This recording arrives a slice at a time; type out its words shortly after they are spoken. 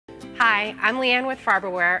Hi, I'm Leanne with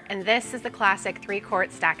Farberware, and this is the Classic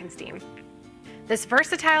 3-quart Stack and Steam. This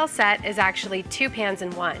versatile set is actually 2 pans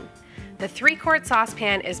in one. The 3-quart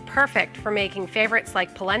saucepan is perfect for making favorites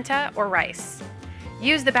like polenta or rice.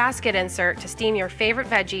 Use the basket insert to steam your favorite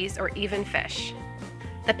veggies or even fish.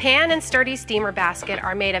 The pan and sturdy steamer basket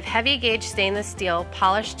are made of heavy gauge stainless steel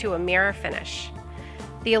polished to a mirror finish.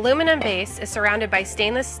 The aluminum base is surrounded by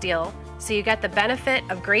stainless steel, so you get the benefit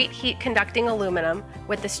of great heat conducting aluminum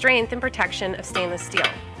with the strength and protection of stainless steel.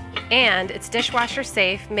 And it's dishwasher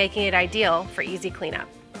safe, making it ideal for easy cleanup.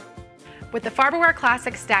 With the Farberware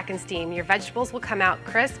Classic Stack and Steam, your vegetables will come out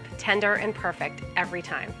crisp, tender, and perfect every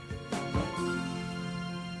time.